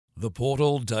The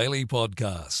Portal Daily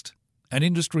Podcast, an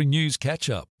industry news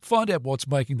catch-up. Find out what's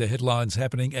making the headlines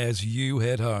happening as you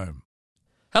head home.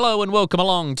 Hello and welcome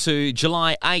along to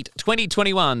July 8,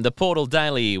 2021, the Portal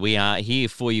Daily. We are here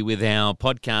for you with our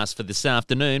podcast for this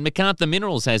afternoon. Macarthur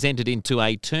Minerals has entered into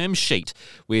a term sheet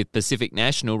with Pacific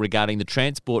National regarding the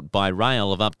transport by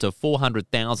rail of up to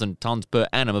 400,000 tonnes per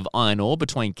annum of iron ore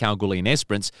between Kalgoorlie and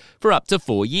Esperance for up to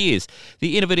 4 years.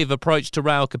 The innovative approach to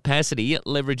rail capacity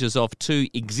leverages off two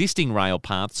existing rail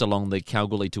paths along the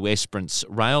Kalgoorlie to Esperance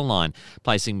rail line,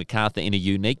 placing Macarthur in a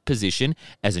unique position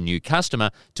as a new customer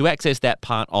to access that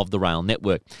part of the rail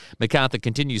network. Macarthur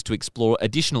continues to explore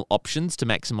additional options to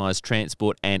maximise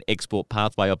transport and export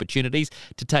pathway opportunities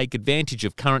to take advantage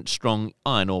of current strong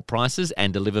iron ore prices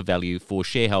and deliver value for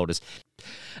shareholders.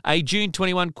 A June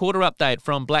 21 quarter update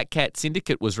from Black Cat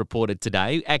Syndicate was reported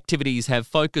today. Activities have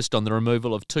focused on the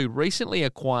removal of two recently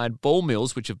acquired ball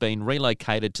mills which have been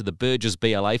relocated to the Burgess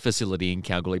BLA facility in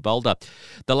Kalgoorlie-Boulder.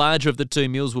 The larger of the two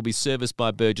mills will be serviced by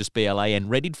Burgess BLA and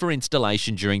readied for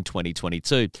installation during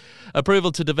 2022.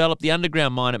 Approval to develop the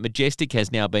underground mine at Majestic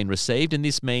has now been received, and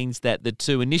this means that the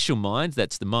two initial mines,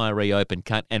 that's the Myaree Open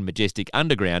Cut and Majestic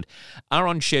Underground, are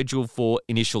on schedule for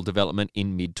initial development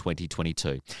in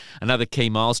mid-2022. Another key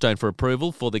milestone for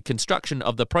approval for the construction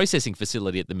of the processing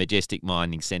facility at the Majestic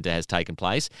Mining Centre has taken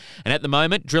place, and at the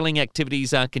moment drilling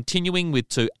activities are continuing with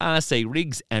two RC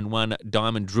rigs and one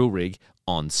diamond drill rig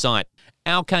on site.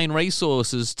 Alkane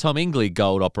Resources' Tomingley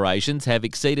gold operations have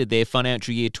exceeded their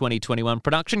financial year 2021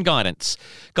 production guidance.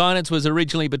 Guidance was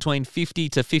originally between 50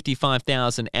 to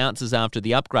 55,000 ounces after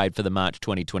the upgrade for the March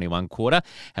 2021 quarter.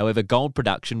 However, gold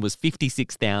production was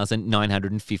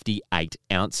 56,958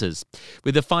 ounces.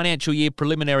 With the financial year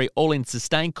preliminary all-in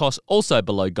sustained cost also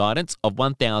below guidance of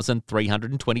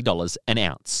 $1,320 an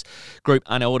ounce. Group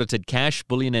unaudited cash,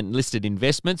 bullion and listed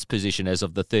investments position as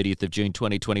of the 30th of June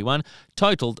 2021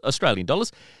 totaled Australian dollars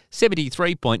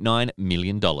 $73.9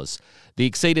 million. The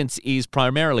exceedance is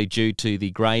primarily due to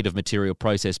the grade of material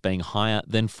processed being higher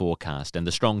than forecast, and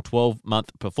the strong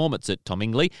 12-month performance at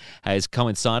Tomingley has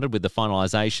coincided with the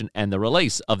finalisation and the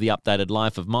release of the updated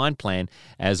life of mine plan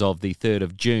as of the 3rd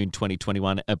of June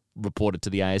 2021, reported to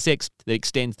the ASX, that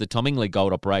extends the Tomingley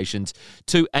gold operations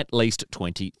to at least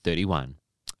 2031.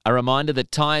 A reminder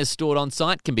that tyres stored on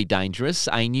site can be dangerous.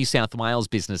 A New South Wales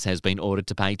business has been ordered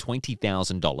to pay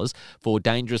 $20,000 for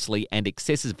dangerously and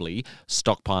excessively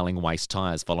stockpiling waste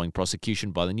tyres following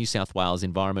prosecution by the New South Wales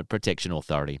Environment Protection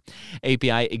Authority.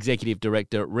 EPA Executive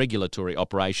Director Regulatory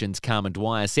Operations Carmen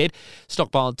Dwyer said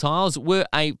stockpiled tyres were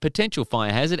a potential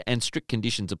fire hazard and strict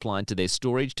conditions applied to their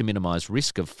storage to minimise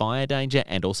risk of fire danger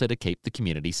and also to keep the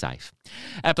community safe.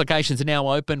 Applications are now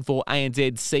open for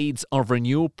ANZ's Seeds of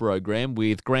Renewal program,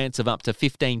 with grants of up to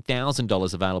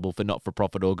 $15,000 available for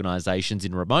not-for-profit organisations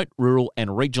in remote, rural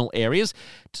and regional areas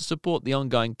to support the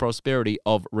ongoing prosperity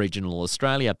of regional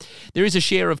Australia. There is a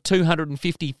share of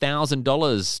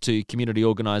 $250,000 to community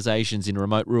organisations in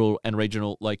remote, rural and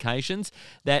regional locations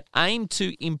that aim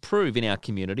to improve in our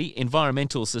community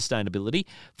environmental sustainability,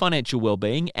 financial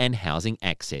wellbeing and housing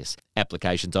access.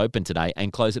 Applications open today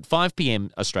and close at 5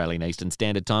 p.m. Australian Eastern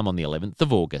Standard Time on the 11th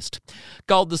of August.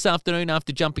 Gold this afternoon,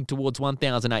 after jumping towards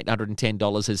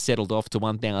 $1,810, has settled off to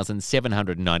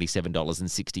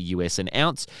 $1,797.60 US an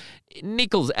ounce.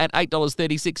 Nickel's at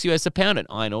 $8.36 US a pound, and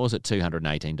iron ore's at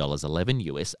 $218.11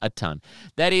 US a tonne.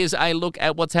 That is a look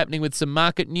at what's happening with some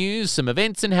market news, some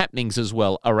events and happenings as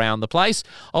well around the place.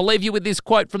 I'll leave you with this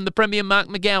quote from the Premier Mark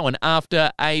McGowan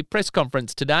after a press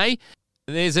conference today.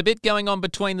 There's a bit going on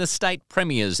between the state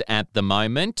premiers at the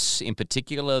moment. In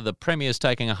particular, the premier's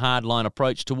taking a hardline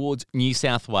approach towards New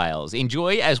South Wales.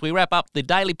 Enjoy as we wrap up the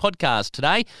daily podcast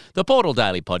today, the Portal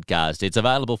Daily Podcast. It's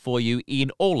available for you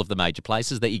in all of the major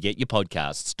places that you get your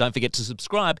podcasts. Don't forget to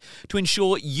subscribe to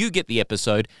ensure you get the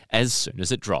episode as soon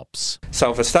as it drops.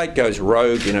 So if a state goes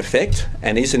rogue in effect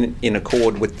and isn't in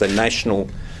accord with the national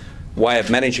way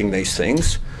of managing these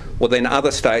things, well, then other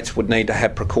states would need to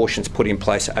have precautions put in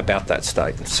place about that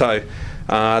state. So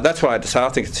that's why I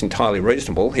think it's entirely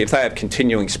reasonable if they have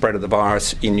continuing spread of the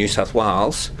virus in New South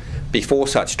Wales before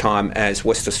such time as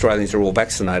West Australians are all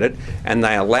vaccinated, and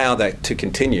they allow that to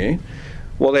continue,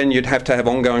 well, then you'd have to have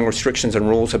ongoing restrictions and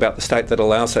rules about the state that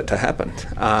allows that to happen.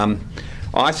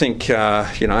 I think,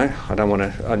 I don't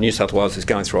want to... New South Wales is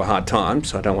going through a hard time,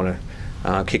 so I don't want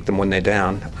to kick them when they're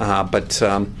down.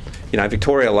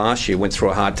 Victoria last year went through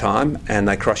a hard time and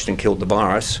they crushed and killed the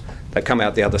virus. They come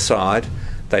out the other side.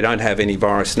 They don't have any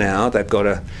virus now. They've got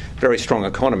a very strong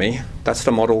economy. That's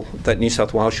the model that New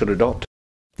South Wales should adopt.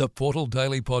 The Portal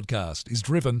Daily Podcast is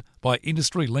driven by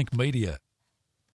Industry Link Media.